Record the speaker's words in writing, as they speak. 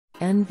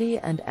Envy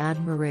and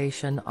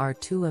admiration are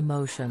two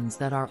emotions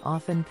that are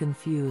often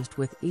confused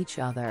with each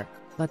other,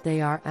 but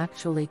they are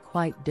actually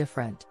quite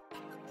different.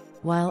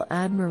 While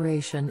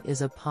admiration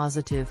is a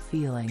positive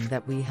feeling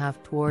that we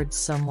have towards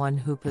someone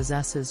who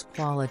possesses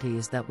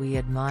qualities that we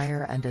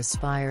admire and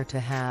aspire to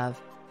have,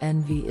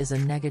 envy is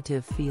a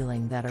negative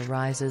feeling that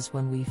arises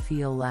when we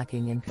feel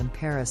lacking in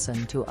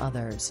comparison to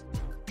others.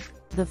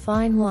 The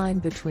fine line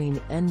between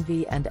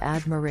envy and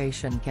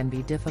admiration can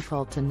be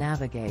difficult to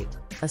navigate,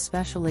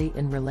 especially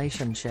in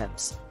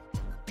relationships.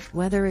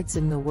 Whether it's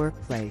in the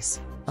workplace,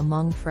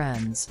 among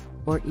friends,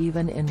 or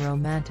even in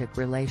romantic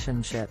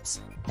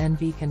relationships,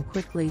 envy can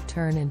quickly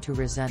turn into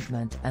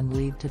resentment and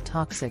lead to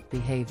toxic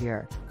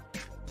behavior.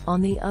 On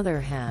the other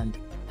hand,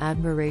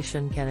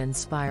 admiration can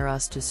inspire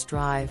us to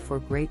strive for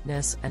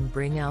greatness and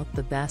bring out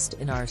the best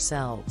in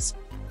ourselves.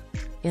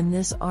 In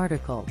this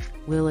article,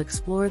 we'll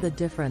explore the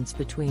difference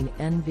between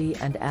envy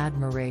and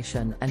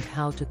admiration and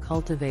how to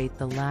cultivate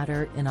the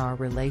latter in our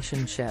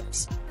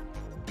relationships.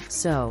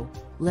 So,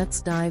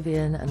 let's dive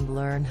in and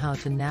learn how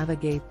to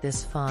navigate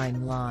this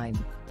fine line.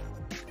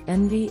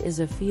 Envy is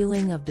a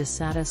feeling of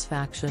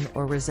dissatisfaction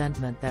or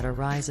resentment that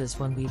arises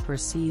when we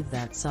perceive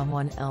that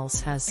someone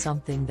else has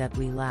something that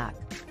we lack.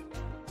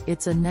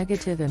 It's a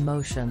negative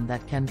emotion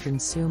that can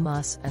consume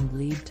us and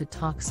lead to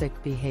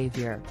toxic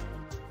behavior.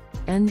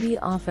 Envy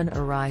often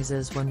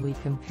arises when we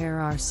compare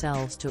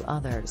ourselves to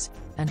others,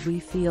 and we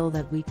feel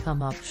that we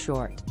come up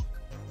short.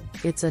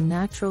 It's a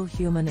natural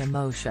human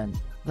emotion,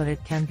 but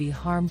it can be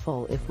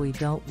harmful if we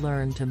don't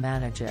learn to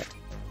manage it.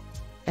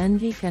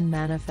 Envy can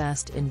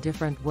manifest in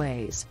different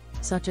ways,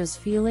 such as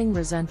feeling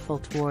resentful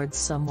towards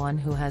someone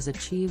who has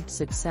achieved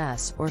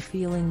success or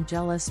feeling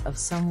jealous of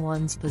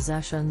someone's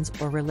possessions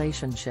or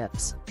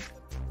relationships.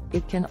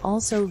 It can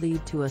also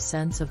lead to a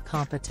sense of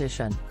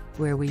competition,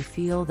 where we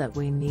feel that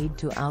we need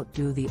to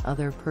outdo the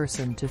other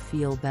person to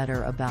feel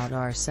better about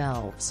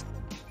ourselves.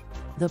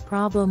 The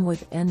problem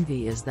with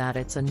envy is that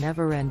it's a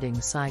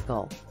never-ending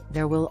cycle.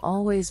 There will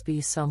always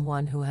be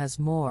someone who has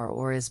more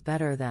or is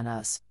better than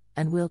us,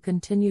 and we'll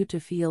continue to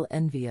feel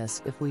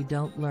envious if we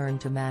don't learn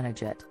to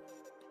manage it.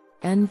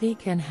 Envy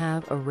can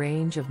have a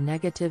range of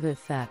negative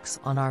effects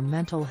on our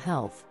mental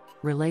health,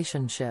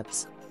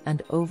 relationships,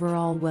 and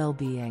overall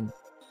well-being.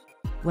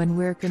 When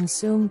we're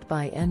consumed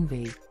by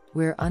envy,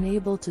 we're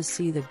unable to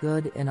see the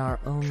good in our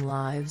own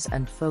lives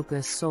and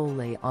focus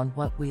solely on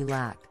what we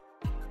lack.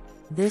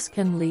 This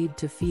can lead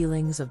to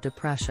feelings of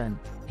depression,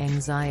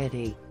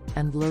 anxiety,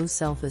 and low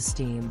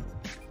self-esteem.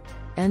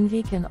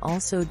 Envy can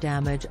also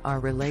damage our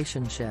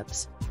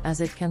relationships,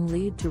 as it can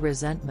lead to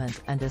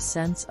resentment and a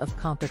sense of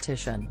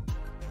competition.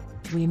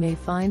 We may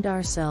find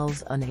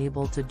ourselves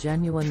unable to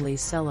genuinely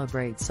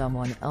celebrate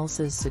someone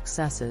else's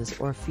successes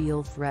or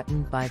feel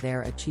threatened by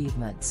their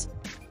achievements.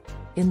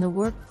 In the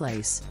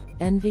workplace,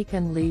 envy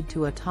can lead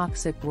to a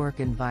toxic work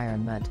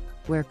environment,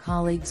 where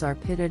colleagues are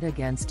pitted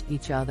against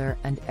each other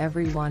and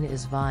everyone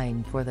is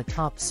vying for the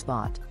top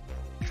spot.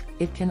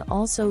 It can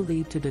also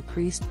lead to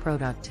decreased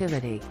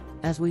productivity,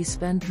 as we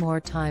spend more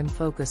time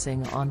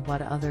focusing on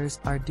what others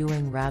are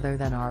doing rather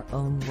than our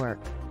own work.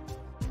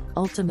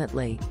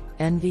 Ultimately,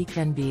 envy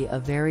can be a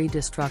very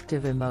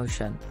destructive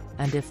emotion,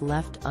 and if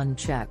left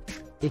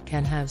unchecked, it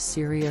can have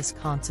serious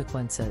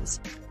consequences.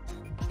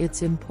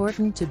 It's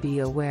important to be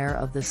aware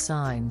of the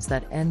signs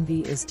that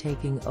envy is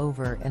taking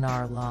over in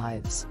our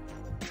lives.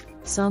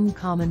 Some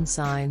common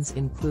signs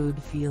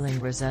include feeling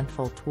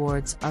resentful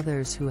towards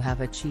others who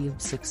have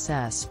achieved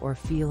success or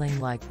feeling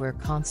like we're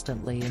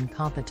constantly in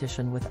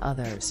competition with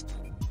others.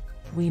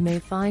 We may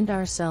find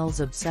ourselves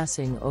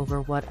obsessing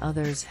over what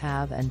others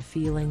have and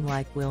feeling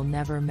like we'll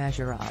never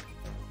measure up.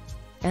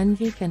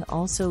 Envy can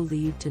also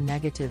lead to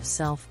negative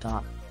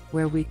self-talk,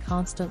 where we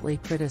constantly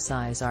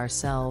criticize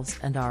ourselves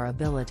and our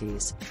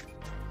abilities.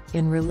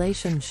 In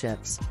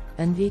relationships,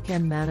 envy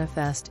can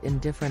manifest in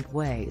different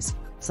ways,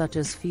 such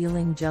as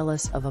feeling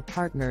jealous of a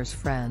partner's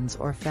friends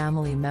or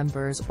family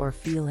members or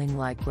feeling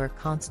like we're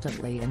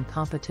constantly in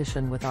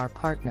competition with our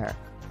partner.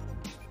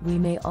 We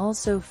may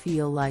also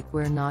feel like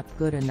we're not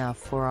good enough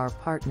for our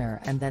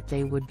partner and that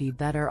they would be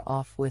better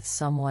off with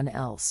someone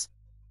else.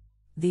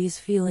 These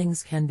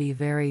feelings can be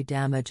very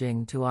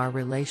damaging to our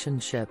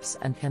relationships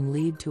and can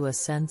lead to a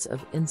sense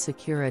of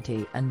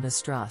insecurity and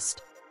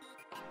mistrust.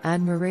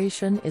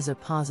 Admiration is a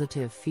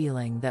positive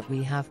feeling that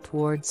we have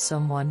towards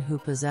someone who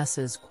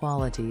possesses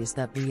qualities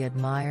that we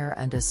admire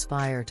and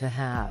aspire to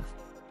have.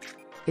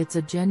 It's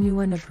a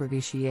genuine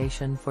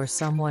appreciation for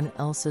someone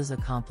else's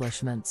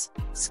accomplishments,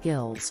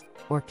 skills,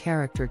 or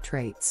character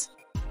traits.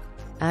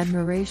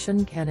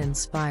 Admiration can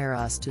inspire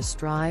us to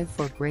strive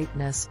for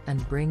greatness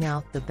and bring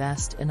out the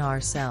best in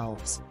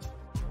ourselves.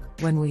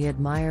 When we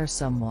admire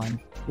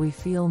someone, we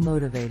feel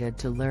motivated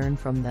to learn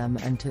from them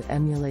and to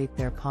emulate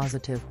their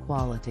positive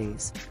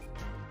qualities.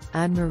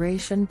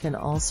 Admiration can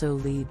also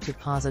lead to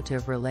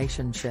positive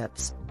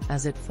relationships,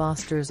 as it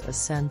fosters a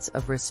sense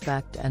of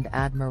respect and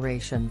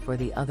admiration for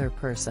the other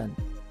person.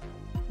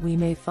 We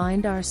may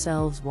find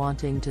ourselves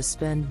wanting to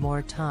spend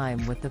more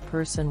time with the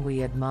person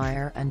we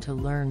admire and to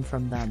learn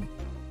from them.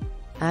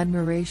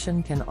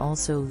 Admiration can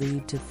also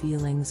lead to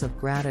feelings of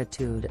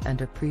gratitude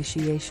and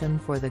appreciation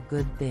for the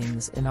good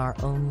things in our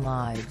own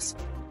lives.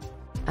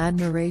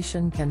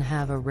 Admiration can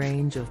have a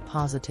range of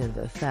positive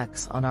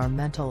effects on our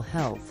mental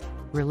health,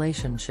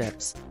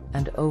 relationships,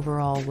 and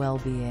overall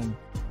well-being.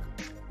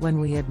 When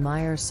we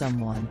admire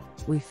someone,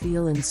 we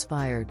feel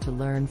inspired to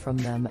learn from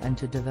them and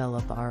to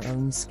develop our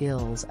own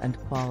skills and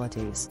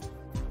qualities.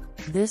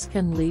 This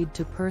can lead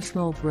to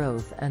personal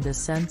growth and a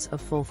sense of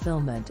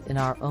fulfillment in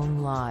our own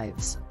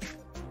lives.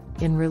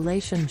 In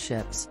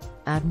relationships,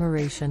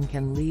 admiration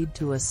can lead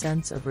to a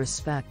sense of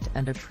respect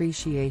and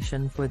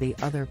appreciation for the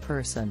other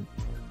person.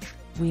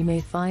 We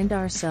may find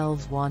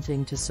ourselves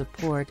wanting to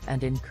support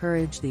and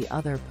encourage the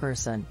other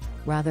person,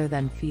 rather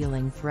than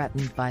feeling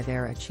threatened by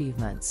their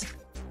achievements.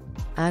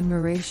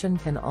 Admiration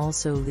can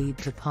also lead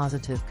to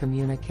positive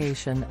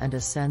communication and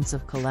a sense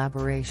of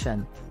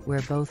collaboration,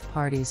 where both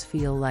parties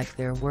feel like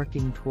they're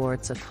working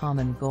towards a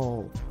common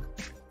goal.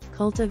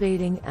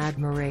 Cultivating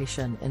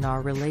admiration in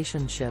our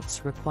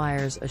relationships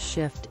requires a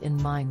shift in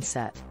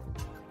mindset.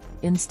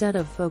 Instead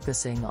of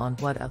focusing on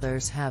what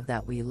others have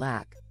that we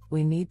lack,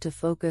 we need to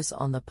focus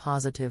on the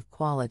positive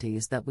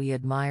qualities that we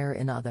admire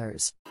in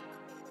others.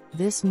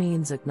 This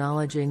means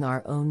acknowledging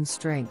our own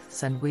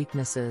strengths and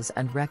weaknesses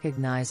and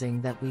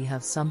recognizing that we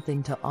have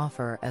something to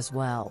offer as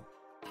well.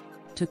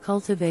 To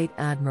cultivate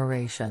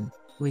admiration,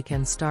 we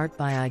can start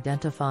by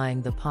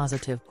identifying the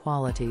positive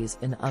qualities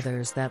in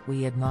others that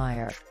we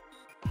admire.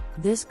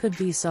 This could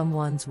be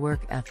someone's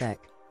work ethic,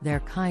 their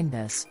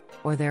kindness,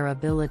 or their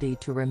ability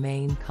to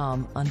remain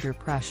calm under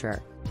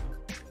pressure.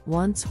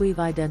 Once we've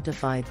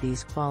identified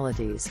these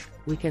qualities,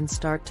 we can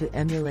start to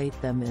emulate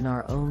them in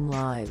our own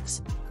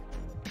lives.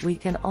 We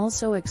can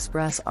also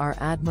express our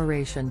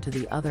admiration to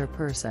the other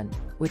person,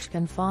 which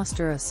can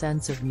foster a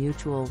sense of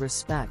mutual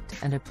respect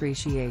and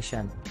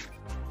appreciation.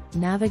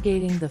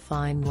 Navigating the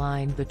fine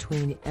line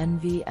between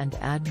envy and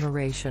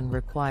admiration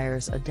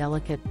requires a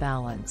delicate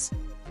balance.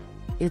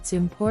 It's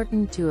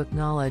important to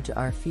acknowledge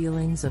our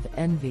feelings of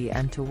envy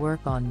and to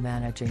work on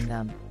managing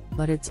them,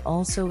 but it's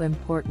also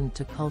important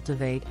to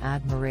cultivate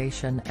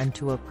admiration and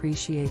to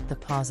appreciate the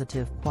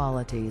positive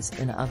qualities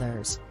in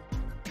others.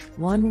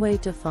 One way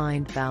to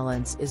find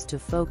balance is to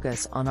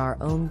focus on our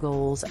own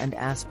goals and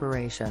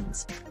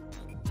aspirations.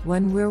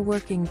 When we're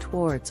working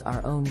towards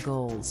our own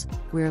goals,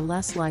 we're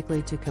less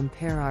likely to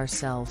compare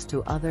ourselves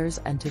to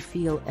others and to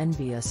feel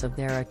envious of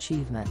their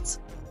achievements.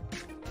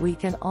 We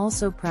can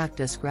also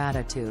practice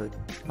gratitude,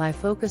 by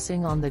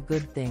focusing on the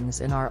good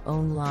things in our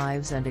own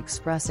lives and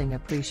expressing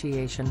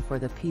appreciation for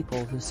the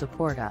people who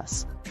support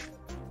us.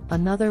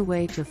 Another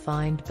way to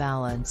find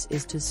balance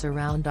is to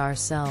surround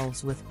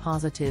ourselves with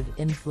positive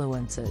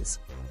influences.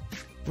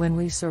 When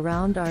we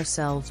surround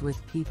ourselves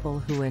with people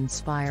who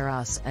inspire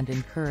us and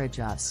encourage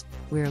us,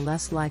 we're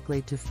less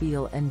likely to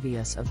feel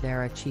envious of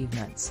their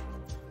achievements.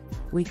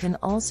 We can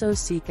also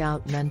seek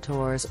out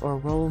mentors or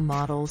role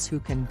models who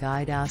can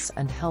guide us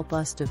and help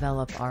us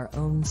develop our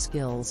own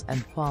skills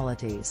and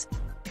qualities.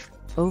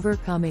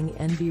 Overcoming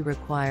envy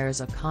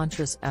requires a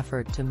conscious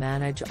effort to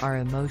manage our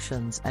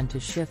emotions and to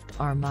shift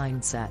our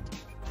mindset.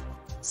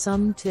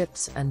 Some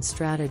tips and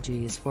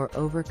strategies for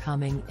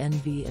overcoming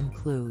envy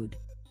include: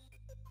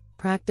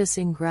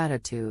 practicing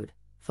gratitude,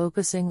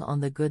 focusing on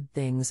the good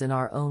things in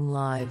our own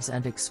lives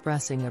and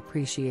expressing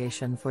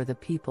appreciation for the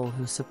people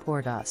who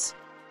support us.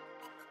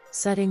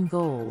 Setting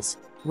goals,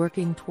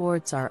 working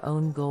towards our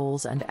own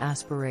goals and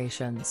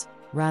aspirations,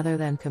 rather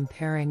than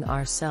comparing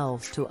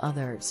ourselves to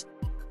others.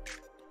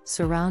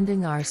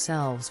 Surrounding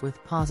ourselves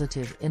with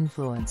positive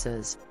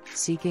influences,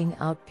 seeking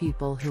out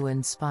people who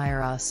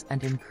inspire us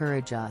and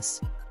encourage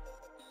us.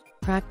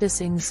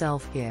 Practicing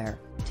self-care,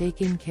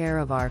 taking care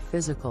of our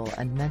physical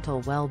and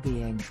mental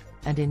well-being,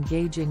 and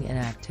engaging in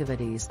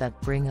activities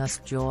that bring us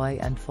joy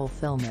and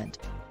fulfillment.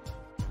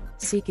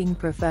 Seeking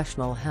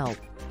professional help,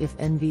 if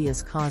envy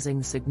is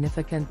causing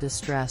significant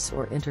distress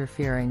or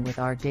interfering with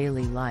our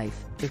daily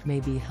life, it may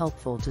be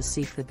helpful to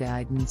seek the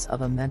guidance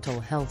of a mental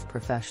health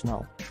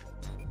professional.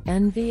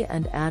 Envy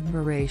and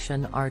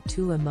admiration are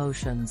two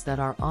emotions that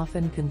are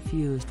often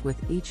confused with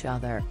each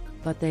other,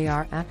 but they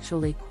are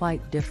actually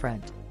quite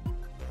different.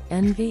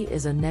 Envy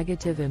is a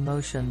negative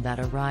emotion that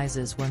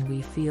arises when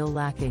we feel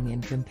lacking in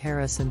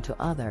comparison to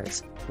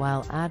others,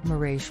 while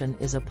admiration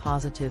is a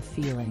positive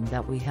feeling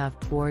that we have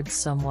towards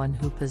someone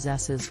who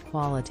possesses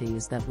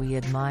qualities that we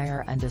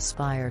admire and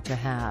aspire to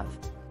have.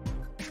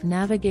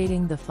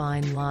 Navigating the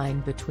fine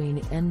line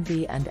between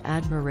envy and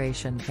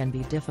admiration can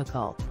be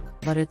difficult,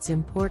 but it's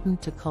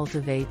important to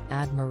cultivate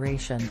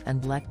admiration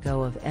and let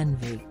go of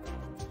envy.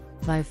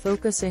 By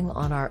focusing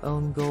on our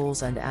own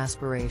goals and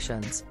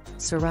aspirations,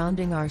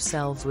 surrounding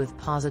ourselves with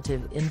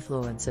positive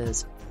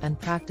influences, and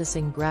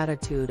practicing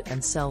gratitude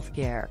and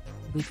self-care,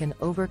 we can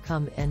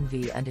overcome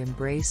envy and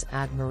embrace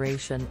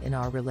admiration in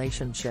our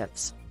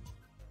relationships.